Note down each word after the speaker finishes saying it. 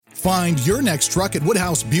Find your next truck at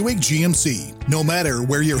Woodhouse Buick GMC. No matter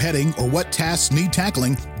where you're heading or what tasks need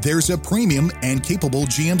tackling, there's a premium and capable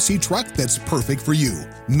GMC truck that's perfect for you.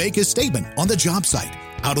 Make a statement on the job site,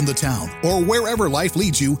 out on the town, or wherever life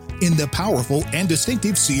leads you in the powerful and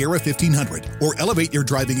distinctive Sierra 1500, or elevate your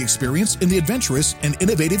driving experience in the adventurous and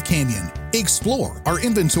innovative Canyon. Explore our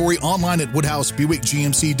inventory online at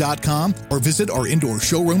WoodhouseBuickGMC.com or visit our indoor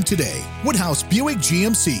showroom today. Woodhouse Buick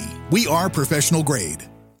GMC. We are professional grade.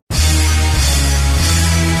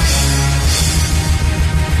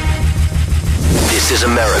 This is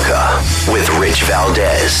America with Rich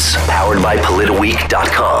Valdez, powered by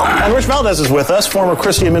PolitiWeek.com. And Rich Valdez is with us, former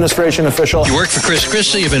Christie administration official. You work for Chris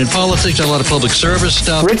Christie, you've been in politics, done a lot of public service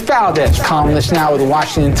stuff. Rich Valdez, columnist now with the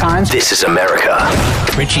Washington Times. This is America.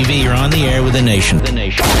 Richie V, you're on the air with the nation. The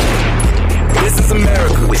nation. This is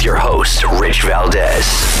America with your host, Rich Valdez.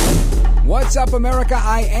 What's up, America?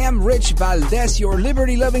 I am Rich Valdez, your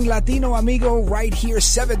liberty-loving Latino amigo, right here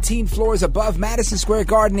 17 floors above Madison Square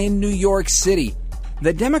Garden in New York City.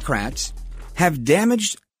 The Democrats have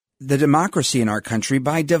damaged the democracy in our country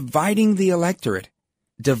by dividing the electorate,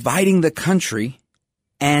 dividing the country,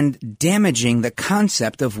 and damaging the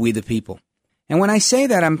concept of we the people. And when I say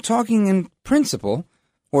that, I'm talking in principle,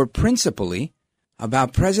 or principally,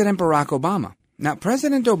 about President Barack Obama. Now,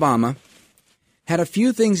 President Obama had a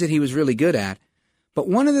few things that he was really good at, but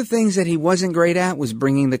one of the things that he wasn't great at was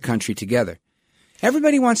bringing the country together.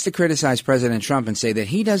 Everybody wants to criticize President Trump and say that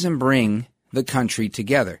he doesn't bring the country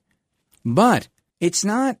together. But it's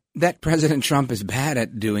not that President Trump is bad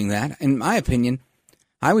at doing that. In my opinion,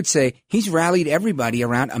 I would say he's rallied everybody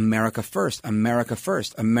around America first, America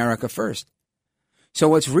first, America first. So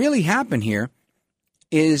what's really happened here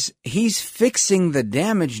is he's fixing the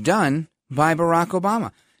damage done by Barack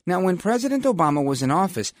Obama. Now, when President Obama was in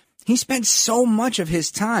office, he spent so much of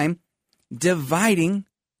his time dividing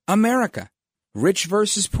America. Rich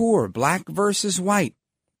versus poor, black versus white,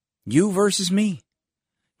 you versus me.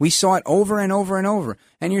 We saw it over and over and over.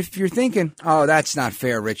 And if you're thinking, oh, that's not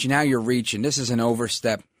fair, Rich, now you're reaching, this is an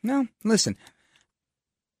overstep. No, listen,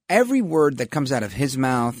 every word that comes out of his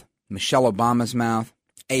mouth, Michelle Obama's mouth,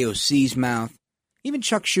 AOC's mouth, even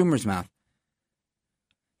Chuck Schumer's mouth,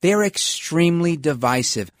 they're extremely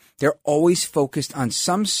divisive. They're always focused on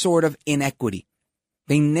some sort of inequity.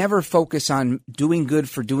 They never focus on doing good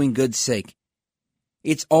for doing good's sake.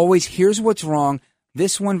 It's always, here's what's wrong,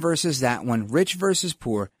 this one versus that one, rich versus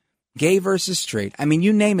poor, gay versus straight. I mean,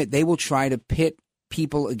 you name it, they will try to pit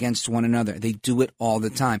people against one another. They do it all the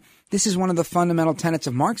time. This is one of the fundamental tenets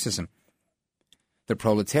of Marxism. The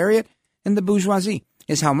proletariat and the bourgeoisie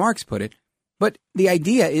is how Marx put it. But the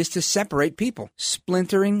idea is to separate people,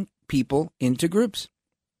 splintering people into groups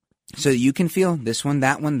so that you can feel this one,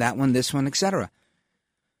 that one, this one, etc.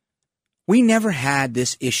 We never had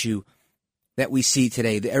this issue that we see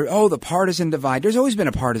today. The partisan divide. There's always been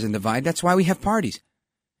a partisan divide. That's why we have parties.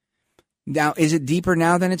 Now, is it deeper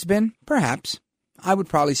now than it's been? Perhaps. I would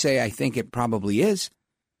probably say I think it probably is.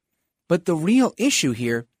 But the real issue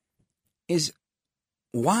here is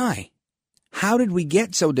why? How did we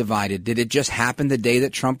get so divided? Did it just happen the day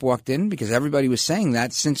that Trump walked in? Because everybody was saying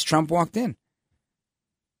that since Trump walked in.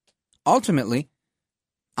 Ultimately,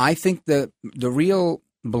 I think the real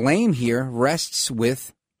blame here rests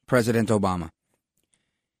with President Obama.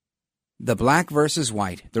 The black versus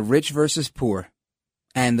white, the rich versus poor,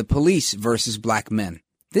 and the police versus black men.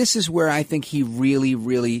 This is where I think he really,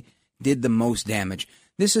 really did the most damage.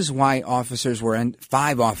 This is why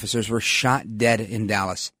 5 officers were shot dead in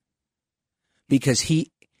Dallas. Because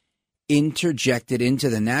he interjected into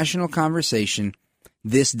the national conversation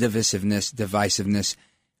this divisiveness.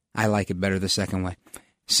 I like it better the second way.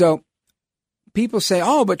 So people say,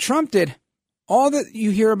 oh, but Trump did. All that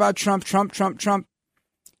you hear about Trump.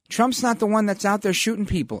 Trump's not the one that's out there shooting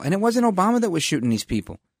people. And it wasn't Obama that was shooting these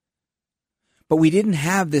people. But we didn't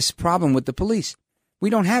have this problem with the police. We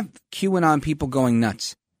don't have QAnon people going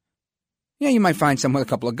nuts. Yeah, you might find some with a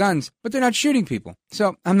couple of guns, but they're not shooting people.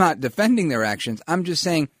 So I'm not defending their actions. I'm just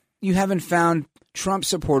saying you haven't found Trump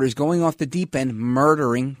supporters going off the deep end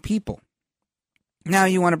murdering people. Now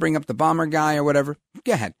you want to bring up the bomber guy or whatever?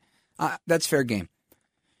 Go ahead. That's fair game.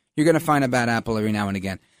 You're going to find a bad apple every now and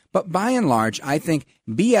again. But by and large, I think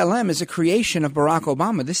BLM is a creation of Barack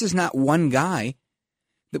Obama. This is not one guy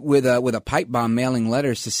with a pipe bomb mailing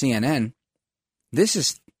letters to CNN. This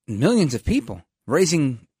is millions of people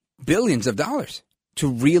raising billions of dollars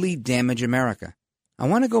to really damage America. I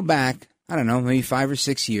want to go back, I don't know, maybe 5 or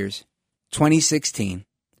 6 years, 2016,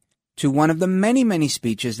 to one of the many, many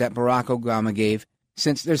speeches that Barack Obama gave,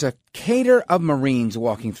 since there's a cadre of Marines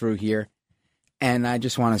walking through here, and I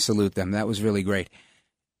just want to salute them. That was really great.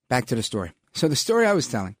 back to the story. So the story I was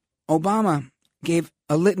telling, Obama gave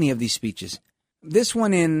a litany of these speeches. This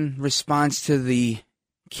one in response to the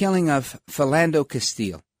killing of Philando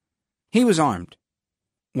Castile. He was armed,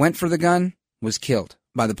 went for the gun, was killed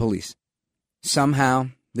by the police. Somehow,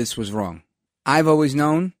 this was wrong. I've always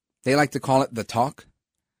known, they like to call it the talk,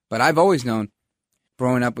 but I've always known,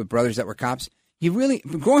 growing up with brothers that were cops,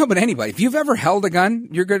 growing up with anybody, if you've ever held a gun,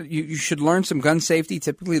 you should learn some gun safety.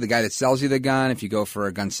 Typically, the guy that sells you the gun, if you go for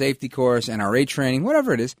a gun safety course, NRA training,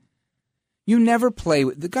 whatever it is, you never play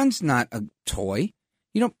with, the gun's not a toy.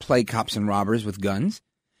 You don't play cops and robbers with guns.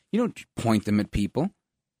 You don't point them at people.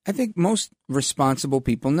 I think most responsible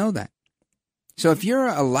people know that. So if you're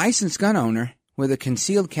a licensed gun owner with a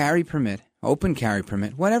concealed carry permit, open carry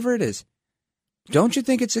permit, whatever it is, don't you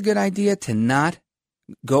think it's a good idea to not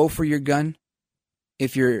go for your gun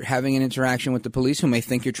if you're having an interaction with the police who may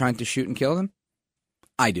think you're trying to shoot and kill them?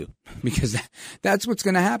 I do, because that's what's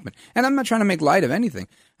going to happen. And I'm not trying to make light of anything.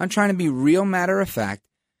 I'm trying to be real matter of fact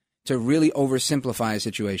to really oversimplify a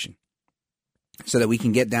situation so that we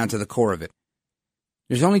can get down to the core of it.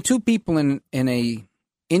 There's only two people in a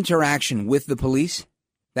interaction with the police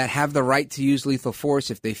that have the right to use lethal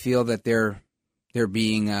force if they feel that they're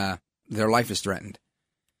being their life is threatened.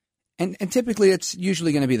 And typically it's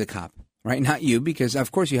usually going to be the cop, right? Not you, because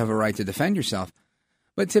of course you have a right to defend yourself.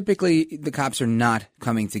 But typically the cops are not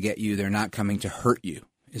coming to get you. They're not coming to hurt you,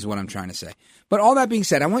 is what I'm trying to say. But all that being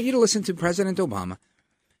said, I want you to listen to President Obama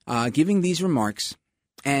giving these remarks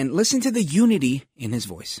and listen to the unity in his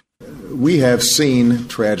voice. We have seen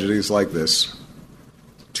tragedies like this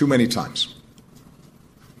too many times.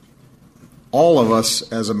 All of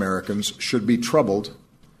us as Americans should be troubled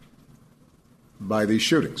by these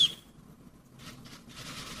shootings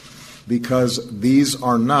because these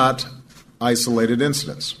are not isolated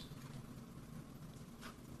incidents.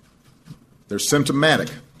 They're symptomatic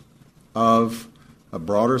of a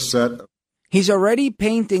broader set. He's already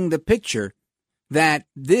painting the picture that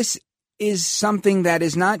this is something that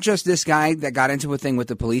is not just this guy that got into a thing with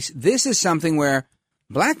the police. This is something where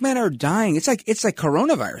black men are dying. It's like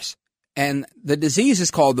coronavirus. And the disease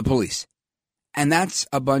is called the police. And that's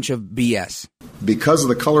a bunch of BS. Because of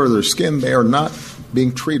the color of their skin, they are not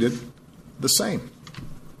being treated the same.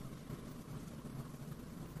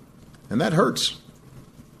 And that hurts.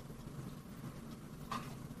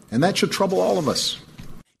 And that should trouble all of us.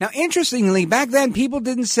 Now, interestingly, back then, people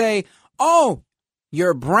didn't say, oh,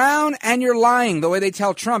 you're brown and you're lying. The way they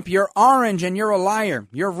tell Trump, you're orange and you're a liar.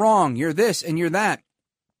 You're wrong. You're this and you're that.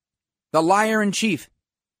 The liar in chief.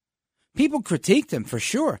 People critiqued him for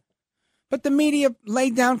sure. But the media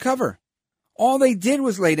laid down cover. All they did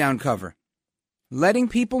was lay down cover. Letting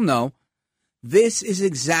people know this is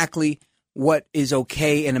exactly what is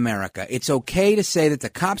okay in America. It's okay to say that the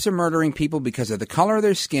cops are murdering people because of the color of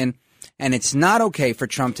their skin, and it's not okay for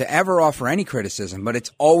Trump to ever offer any criticism, but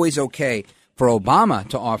it's always okay for Obama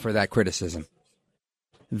to offer that criticism.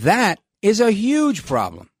 That is a huge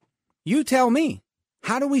problem. You tell me,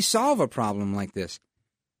 how do we solve a problem like this?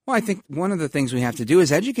 Well, I think one of the things we have to do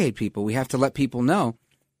is educate people. We have to let people know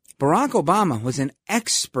Barack Obama was an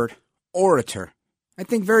expert orator. I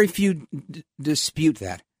think very few dispute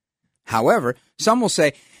that. However, some will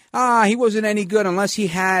say, he wasn't any good unless he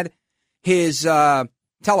had his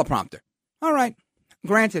teleprompter. All right,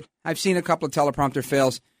 granted, I've seen a couple of teleprompter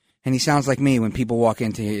fails, and he sounds like me when people walk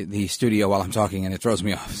into the studio while I'm talking, and it throws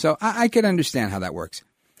me off. So I can understand how that works.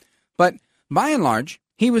 But by and large,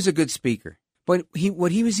 he was a good speaker. But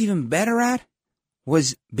what he was even better at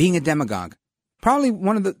was being a demagogue. Probably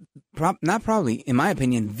one of the, not probably, in my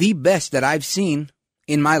opinion, the best that I've seen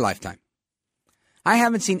in my lifetime. I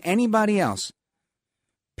haven't seen anybody else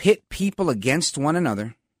pit people against one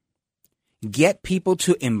another, get people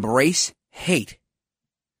to embrace hate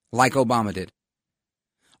like Obama did.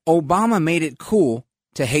 Obama made it cool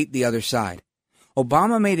to hate the other side.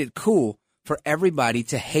 Obama made it cool for everybody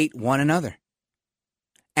to hate one another.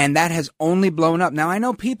 And that has only blown up. Now, I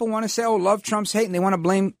know people want to say, oh, love Trump's hate, and they want to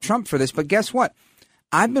blame Trump for this. But guess what?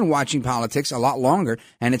 I've been watching politics a lot longer,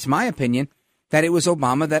 and it's my opinion that it was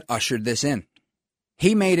Obama that ushered this in.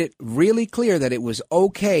 He made it really clear that it was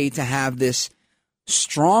okay to have this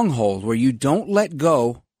stronghold where you don't let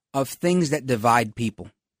go of things that divide people.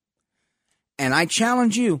 And I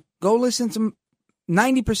challenge you, go listen to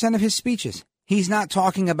 90% of his speeches. He's not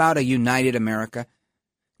talking about a united America.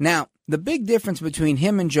 Now, the big difference between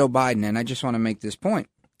him and Joe Biden, and I just want to make this point,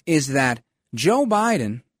 is that Joe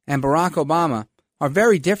Biden and Barack Obama are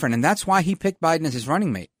very different, and that's why he picked Biden as his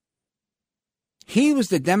running mate. He was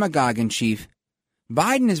the demagogue in chief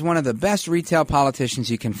Biden is one of the best retail politicians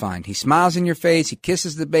you can find. He smiles in your face. He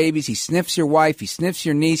kisses the babies. He sniffs your wife. He sniffs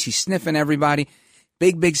your niece. He's sniffing everybody.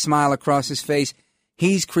 Big smile across his face.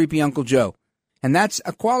 He's creepy Uncle Joe. And that's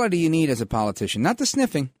a quality you need as a politician. Not the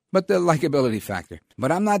sniffing, but the likability factor.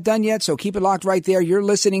 But I'm not done yet, so keep it locked right there. You're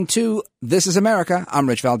listening to This is America. I'm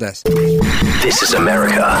Rich Valdez. This is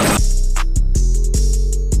America.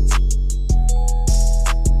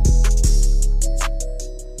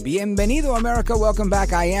 Bienvenido, America. Welcome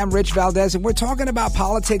back. I am Rich Valdez, and we're talking about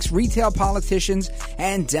politics, retail politicians,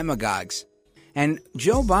 and demagogues. And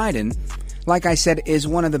Joe Biden, like I said, is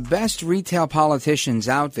one of the best retail politicians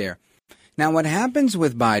out there. Now, what happens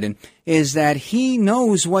with Biden is that he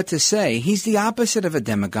knows what to say. He's the opposite of a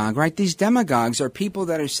demagogue, right? These demagogues are people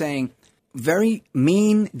that are saying very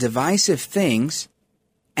mean, divisive things,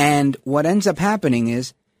 and what ends up happening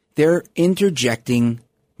is they're interjecting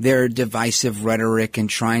their divisive rhetoric and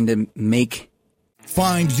trying to make.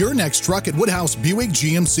 Find your next truck at Woodhouse Buick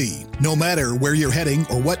GMC. No matter where you're heading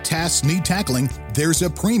or what tasks need tackling, there's a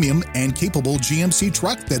premium and capable GMC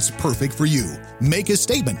truck that's perfect for you. Make a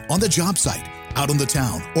statement on the job site, out on the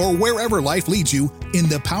town, or wherever life leads you in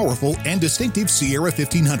the powerful and distinctive Sierra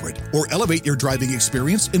 1500, or elevate your driving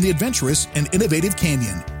experience in the adventurous and innovative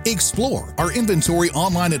Canyon. Explore our inventory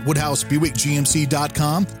online at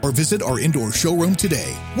WoodhouseBuickGMC.com or visit our indoor showroom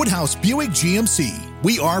today. Woodhouse Buick GMC.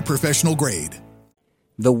 We are professional grade.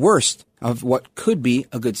 The worst of what could be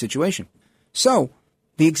a good situation. So,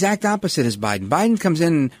 the exact opposite is Biden. Biden comes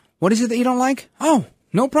in and, what is it that you don't like? Oh,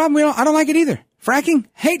 no problem. I don't like it either. Fracking?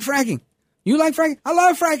 Hate fracking. You like fracking? I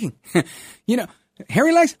love fracking.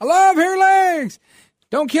 Hairy legs? I love hairy legs.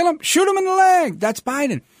 Don't kill him. Shoot him in the leg. That's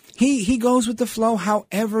Biden. He goes with the flow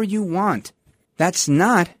however you want. That's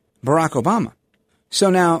not Barack Obama.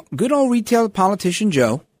 So now, good old retail politician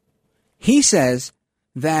Joe, he says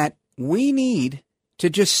that we need to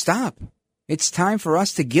just stop. It's time for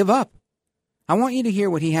us to give up. I want you to hear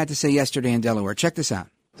what he had to say yesterday in Delaware. Check this out.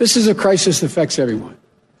 This is a crisis that affects everyone.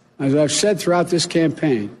 As I've said throughout this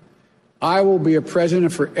campaign, I will be a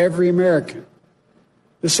president for every American.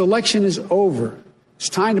 This election is over. It's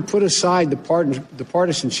time to put aside the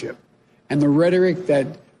partisanship and the rhetoric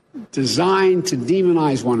that designed to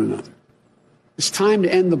demonize one another. It's time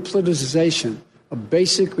to end the politicization of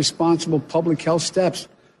basic responsible public health steps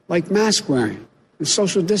like mask wearing and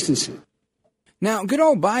social distancing. Now, good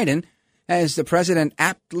old Biden, as the president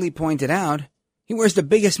aptly pointed out, he wears the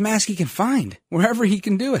biggest mask he can find, wherever he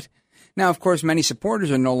can do it. Now, of course, many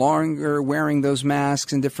supporters are no longer wearing those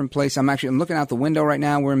masks in different places. I'm looking out the window right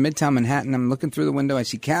now. We're in Midtown Manhattan. I'm looking through the window. I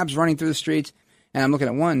see cabs running through the streets, and I'm looking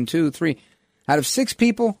at 1, 2, 3. Out of 6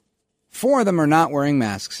 people, 4 of them are not wearing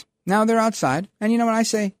masks. Now, they're outside, and you know what I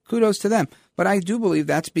say? Kudos to them. But I do believe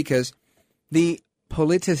that's because the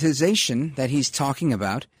politicization that he's talking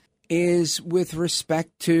about is with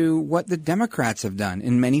respect to what the Democrats have done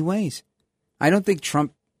in many ways. I don't think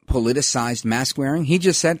Trump politicized mask wearing. He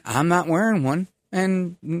just said, I'm not wearing one,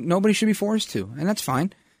 and nobody should be forced to, and that's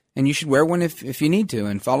fine. And you should wear one if you need to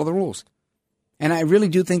and follow the rules. And I really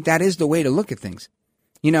do think that is the way to look at things.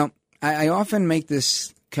 You know, I often make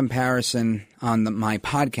this comparison on my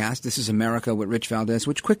podcast, This is America with Rich Valdez,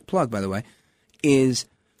 which, quick plug, by the way, is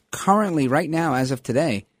currently, right now, as of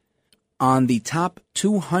today, on the top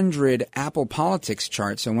 200 Apple Politics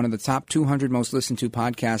chart, so one of the top 200 most listened to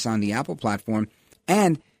podcasts on the Apple platform,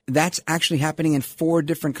 and that's actually happening in 4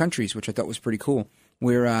 different countries, which I thought was pretty cool.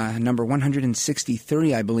 We're number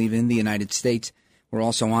 163, I believe, in the United States. We're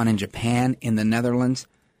also on in Japan, in the Netherlands.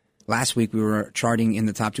 Last week, we were charting in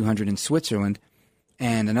the top 200 in Switzerland,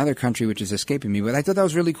 and another country which is escaping me. But I thought that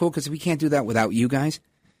was really cool because we can't do that without you guys.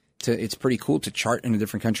 It's pretty cool to chart in a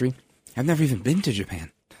different country. I've never even been to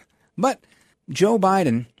Japan. But Joe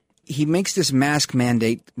Biden, he makes this mask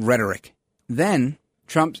mandate rhetoric. Then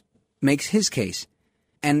Trump makes his case.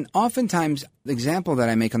 And oftentimes, the example that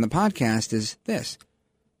I make on the podcast is this.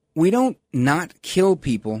 We don't not kill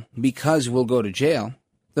people because we'll go to jail.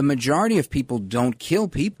 The majority of people don't kill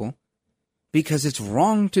people because it's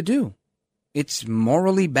wrong to do. It's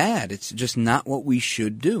morally bad. It's just not what we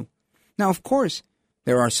should do. Now, of course,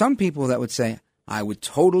 there are some people that would say, I would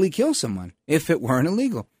totally kill someone if it weren't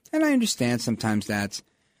illegal. And I understand sometimes that's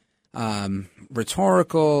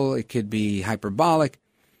rhetorical. It could be hyperbolic.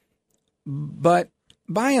 But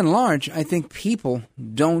by and large, I think people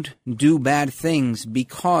don't do bad things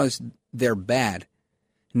because they're bad,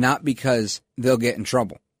 not because they'll get in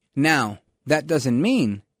trouble. Now, that doesn't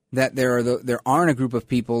mean that there aren't a group of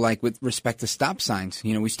people, like with respect to stop signs.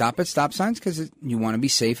 You know, we stop at stop signs because you want to be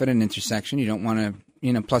safe at an intersection. You don't want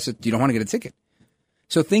to, plus you don't want to get a ticket.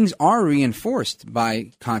 So things are reinforced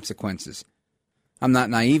by consequences. I'm not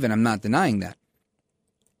naive, and I'm not denying that.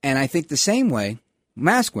 And I think the same way,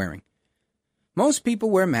 mask wearing. Most people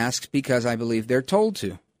wear masks because I believe they're told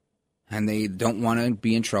to, and they don't want to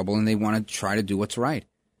be in trouble, and they want to try to do what's right.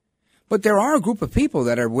 But there are a group of people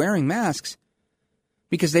that are wearing masks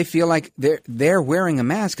because they feel like they're wearing a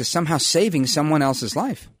mask is somehow saving someone else's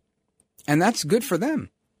life. And that's good for them.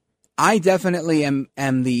 I definitely am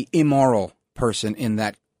the immoral person in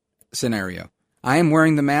that scenario. I am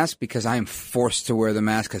wearing the mask because I am forced to wear the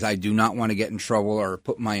mask because I do not want to get in trouble or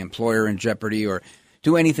put my employer in jeopardy or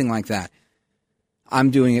do anything like that. I'm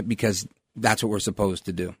doing it because that's what we're supposed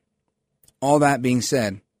to do. All that being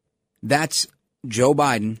said, that's Joe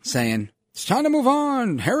Biden saying, it's time to move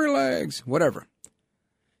on, hairy legs, whatever.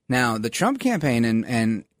 Now, the Trump campaign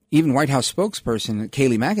and even White House spokesperson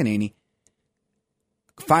Kayleigh McEnany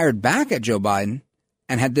fired back at Joe Biden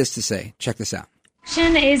and had this to say. Check this out.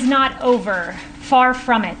 Election is not over. Far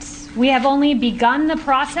from it. We have only begun the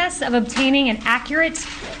process of obtaining an accurate,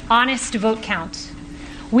 honest vote count.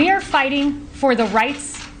 We are fighting for the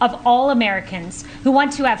rights of all Americans who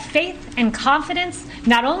want to have faith and confidence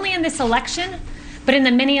not only in this election, but in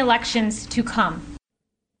the many elections to come.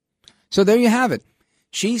 So there you have it.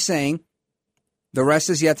 She's saying the rest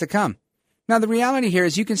is yet to come. Now, the reality here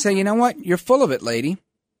is you can say, you know what? You're full of it, lady.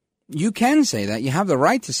 You can say that. You have the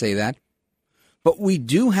right to say that. But we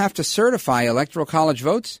do have to certify Electoral College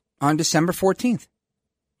votes on December 14th.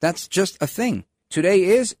 That's just a thing. Today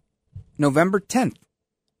is November 10th.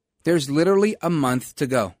 There's literally a month to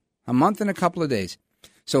go. A month and a couple of days.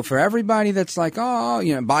 So for everybody that's like, oh,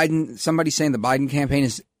 you know, Biden, somebody saying the Biden campaign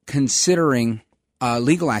is considering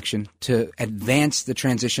legal action to advance the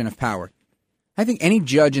transition of power. I think any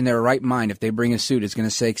judge in their right mind, if they bring a suit, is going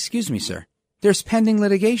to say, excuse me, sir, there's pending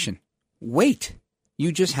litigation. Wait.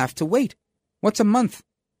 You just have to wait. What's a month?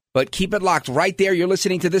 But keep it locked right there. You're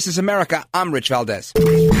listening to This is America. I'm Rich Valdez.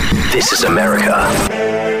 This is America.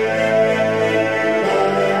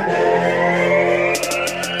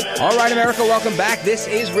 All right, America, welcome back. This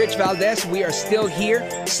is Rich Valdez. We are still here,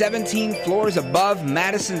 17 floors above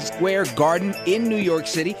Madison Square Garden in New York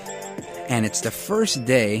City. And it's the first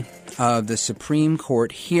day of the Supreme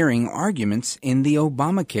Court hearing arguments in the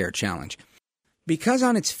Obamacare challenge. Because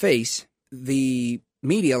on its face, the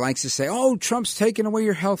media likes to say, oh, Trump's taking away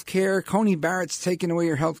your health care. Coney Barrett's taking away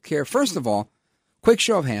your health care. First of all, quick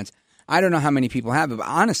show of hands. I don't know how many people have it, but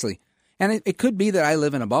honestly, and it could be that I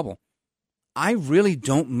live in a bubble. I really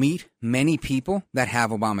don't meet many people that have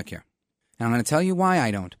Obamacare. And I'm going to tell you why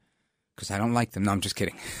I don't. Because I don't like them. No, I'm just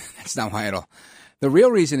kidding. That's not why at all. The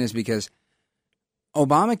real reason is because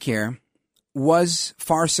Obamacare was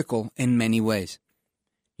farcical in many ways.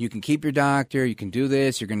 You can keep your doctor, you can do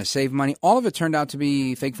this, you're going to save money. All of it turned out to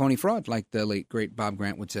be fake, phony fraud, like the late, great Bob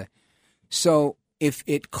Grant would say. So if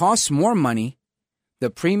it costs more money, the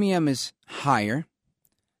premium is higher,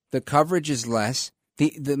 the coverage is less.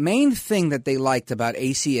 The main thing that they liked about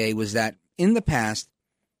ACA was that in the past,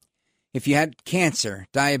 if you had cancer,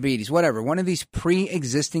 diabetes, whatever, one of these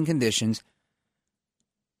pre-existing conditions,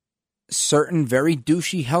 certain very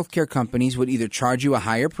douchey healthcare companies would either charge you a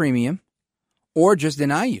higher premium or just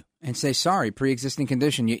deny you and say, sorry, pre-existing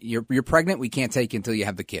condition, you're pregnant, we can't take you until you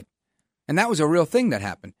have the kid. And that was a real thing that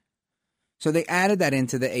happened. So they added that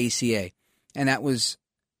into the ACA. And that was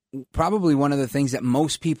probably one of the things that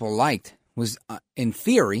most people liked was, in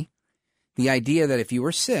theory, the idea that if you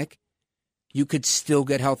were sick, you could still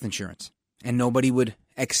get health insurance and nobody would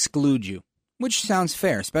exclude you, which sounds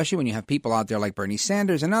fair, especially when you have people out there like Bernie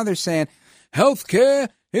Sanders and others saying, health care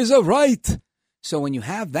is a right. So when you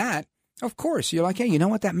have that, of course, you're like, hey, you know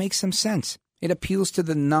what? That makes some sense. It appeals to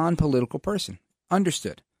the non-political person.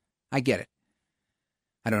 Understood. I get it.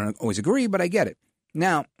 I don't always agree, but I get it.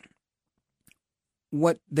 Now,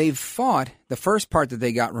 what they've fought, the first part that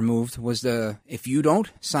they got removed was if you don't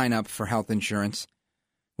sign up for health insurance,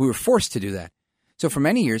 we were forced to do that. So for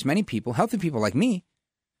many years, many people, healthy people like me,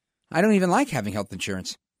 I don't even like having health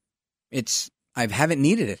insurance. I haven't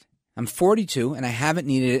needed it. I'm 42 and I haven't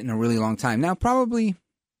needed it in a really long time. Now, probably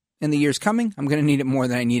in the years coming, I'm going to need it more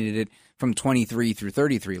than I needed it from 23 through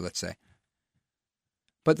 33, let's say.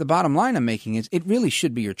 But the bottom line I'm making is it really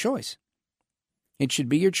should be your choice. It should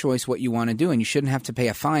be your choice what you want to do, and you shouldn't have to pay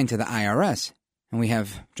a fine to the IRS. And we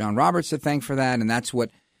have John Roberts to thank for that, and that's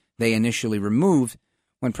what they initially removed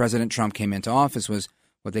when President Trump came into office, was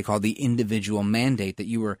what they called the individual mandate, that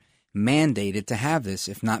you were mandated to have this,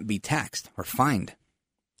 if not be taxed or fined.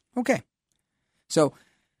 Okay. So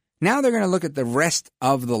now they're going to look at the rest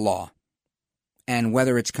of the law and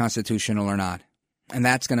whether it's constitutional or not. And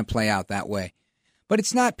that's going to play out that way. But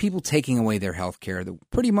it's not people taking away their health care.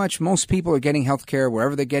 Pretty much most people are getting health care.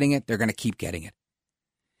 Wherever they're getting it, they're going to keep getting it.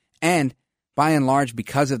 And by and large,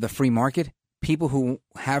 because of the free market, people who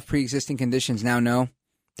have pre-existing conditions now know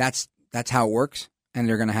that's how it works, and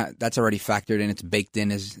they're going to have that's already factored in. It's baked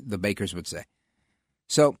in, as the bakers would say.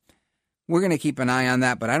 So we're going to keep an eye on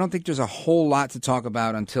that, but I don't think there's a whole lot to talk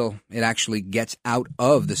about until it actually gets out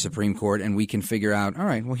of the Supreme Court and we can figure out, all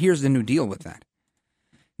right, well, here's the new deal with that.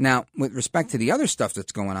 Now, with respect to the other stuff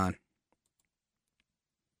that's going on,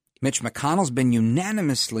 Mitch McConnell's been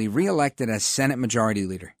unanimously reelected as Senate Majority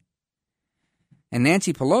Leader. And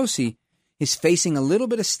Nancy Pelosi is facing a little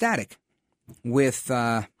bit of static with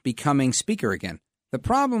becoming Speaker again. The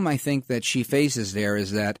problem, I think, that she faces there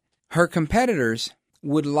is that her competitors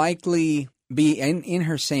would likely be in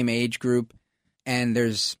her same age group, and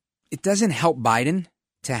it doesn't help Biden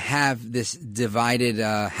to have this divided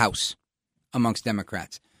House amongst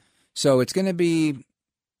Democrats. So it's going to be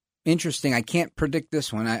interesting. I can't predict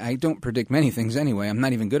this one. I don't predict many things anyway. I'm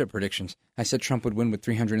not even good at predictions. I said Trump would win with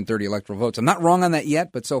 330 electoral votes. I'm not wrong on that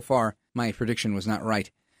yet, but so far my prediction was not right.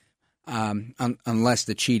 Unless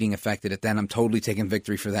the cheating affected it, then I'm totally taking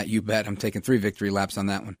victory for that. You bet. I'm taking 3 victory laps on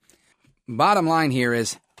that one. Bottom line here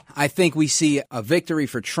is I think we see a victory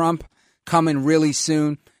for Trump coming really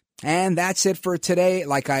soon. And that's it for today.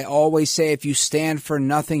 Like I always say, if you stand for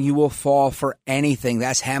nothing, you will fall for anything.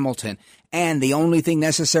 That's Hamilton. And the only thing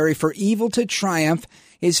necessary for evil to triumph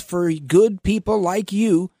is for good people like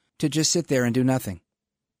you to just sit there and do nothing.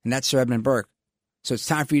 And that's Sir Edmund Burke. So it's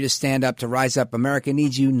time for you to stand up, to rise up. America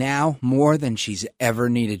needs you now more than she's ever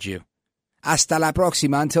needed you. Hasta la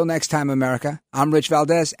próxima. Until next time, America. I'm Rich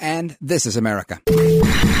Valdez, and this is America.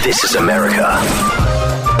 This is America.